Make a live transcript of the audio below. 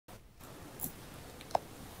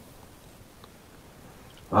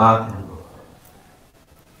Fatiha.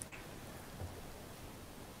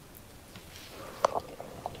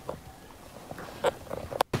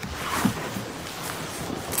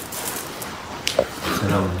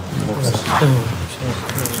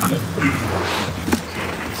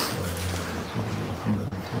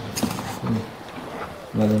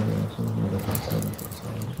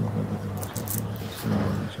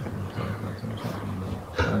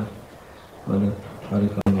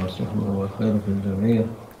 بارك الله والصحبة والخير في الجميع.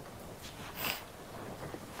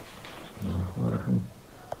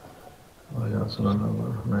 وينصرنا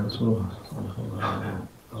الله ما ينصره.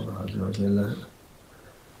 Allah Azze ve Celle,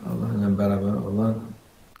 Allah'la beraber olan,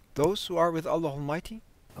 Those who are with Allah Almighty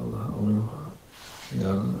Allah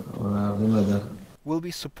ona yardım eder, will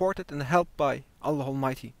be supported and helped by Allah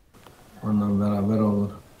Almighty. onunla beraber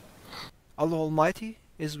olur. Allah Almighty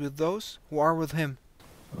is with those who are with Him.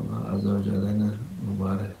 Allah Azze ve Celle'nin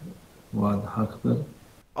mübarek vaadi haktır.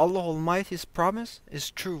 Allah Almighty's promise is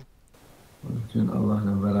true. Onun için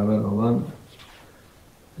Allah'la beraber olan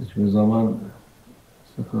hiçbir zaman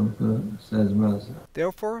sıkıntı sezmez.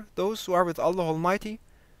 Therefore, those who are with Allah Almighty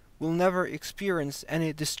will never experience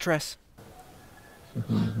any distress,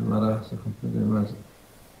 Sıkıntılara sıkıntı demez.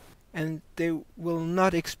 and they will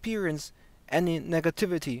not experience any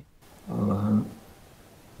negativity. Allah'ın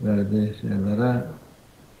verdiği şeylere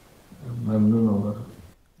memnun olur.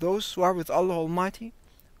 Those who are with Allah Almighty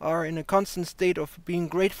are in a constant state of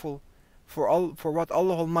being grateful for what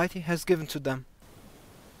Allah Almighty has given to them.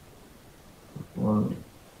 O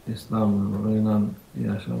İslam nuruyla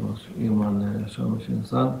yaşamış, imanla yaşamış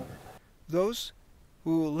insan Those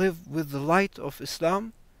who live with the light of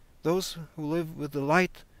Islam, those who live with the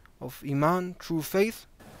light of Iman, true faith,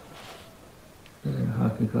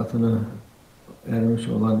 hakikatine ermiş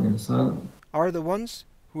olan insan are the ones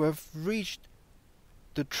who have reached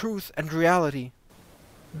the truth and reality,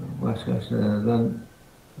 başka şeylerden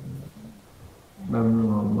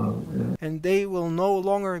memnun olmaz. and they will no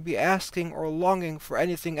longer be asking or longing for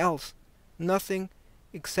anything else. Nothing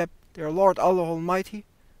except their Lord Allah Almighty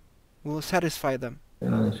will satisfy them.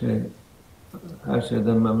 Yani her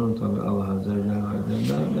şeyden memnun tabii Allah Azze ve Celle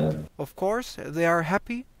verdiğinden de Of course, they are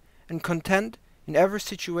happy and content in every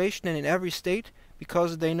situation and in every state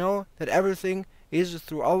because they know that everything is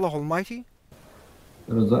through Allah Almighty.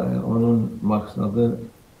 onun maksadı,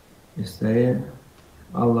 isteği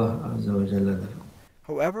Allah Azze ve Celle'dir.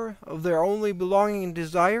 However, their only belonging and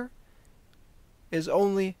desire is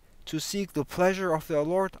only to seek the pleasure of their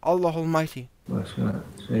Lord Allah Almighty. Başka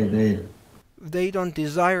şey değil. They don't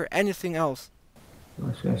desire anything else.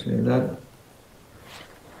 Başka şeyler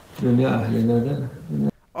dünya ehlinedir.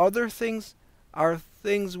 Other things are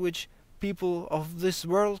things which people of this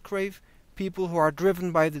world crave, people who are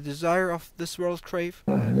driven by the desire of this world crave.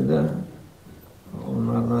 Ehli de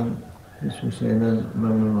onlardan hiçbir şeyden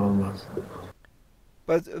memnun olmaz.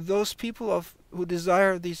 But those people who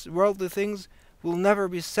desire these worldly things will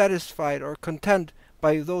never be satisfied or content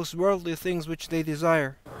by those worldly things which they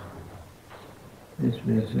desire.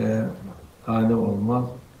 Hiçbir şeye talip olmaz.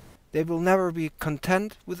 They will never be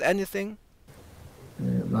content with anything,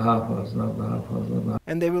 Daha fazla,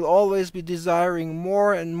 and they will always be desiring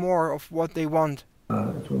more and more of what they want.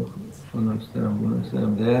 daha çok bunu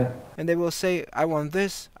isterim diye And they will say, I want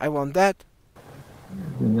this, I want that.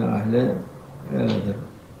 dünya ehli öyledir.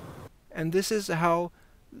 And this is how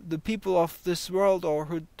the people of this world or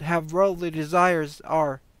who have worldly desires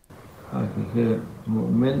are. Hakiki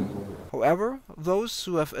mümin However, those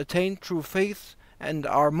who have attained true faith and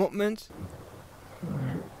are mu'mins,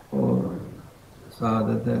 o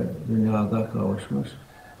saadete dünyada kavuşmuş.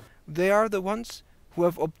 they are the ones who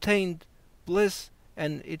have obtained bliss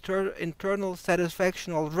and eternal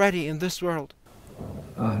satisfaction already in this world.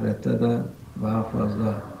 Ahirette de daha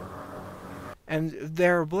fazla And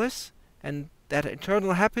their bliss and that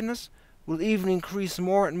eternal happiness will even increase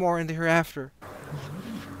more and more in the hereafter.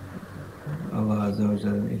 Allah Azze ve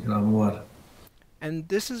Celle'nin ikramı var. And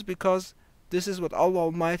this is because this is what Allah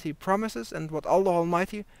Almighty promises and what Allah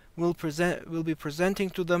Almighty will be presenting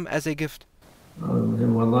to them as a gift.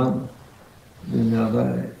 Mühim olan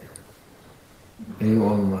dünyada iyi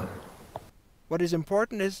olmak. What is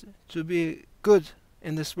important is to be good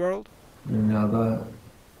in this world, Dünyada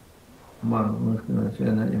mümkün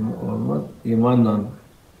şeyler olmaz. İmanla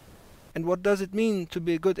and what does it mean to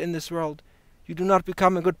be good in this world? You do not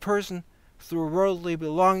become a good person through worldly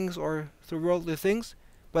belongings or through worldly things,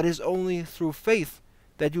 but it's only through faith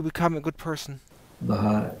that you become a good person.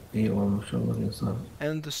 daha iyi olmuş olur insan.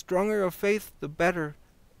 And the stronger your faith, the better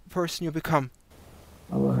person you become.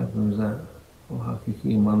 Allah hepimize o hakiki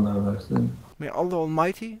imanlar versin. May Allah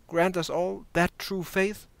Almighty grant us all that true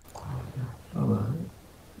faith, Allah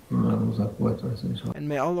imanımıza kuvvet versin inşallah. and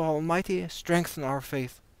may Allah Almighty strengthen our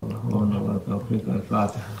faith. Allah'a tevfik el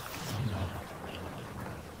Fatiha.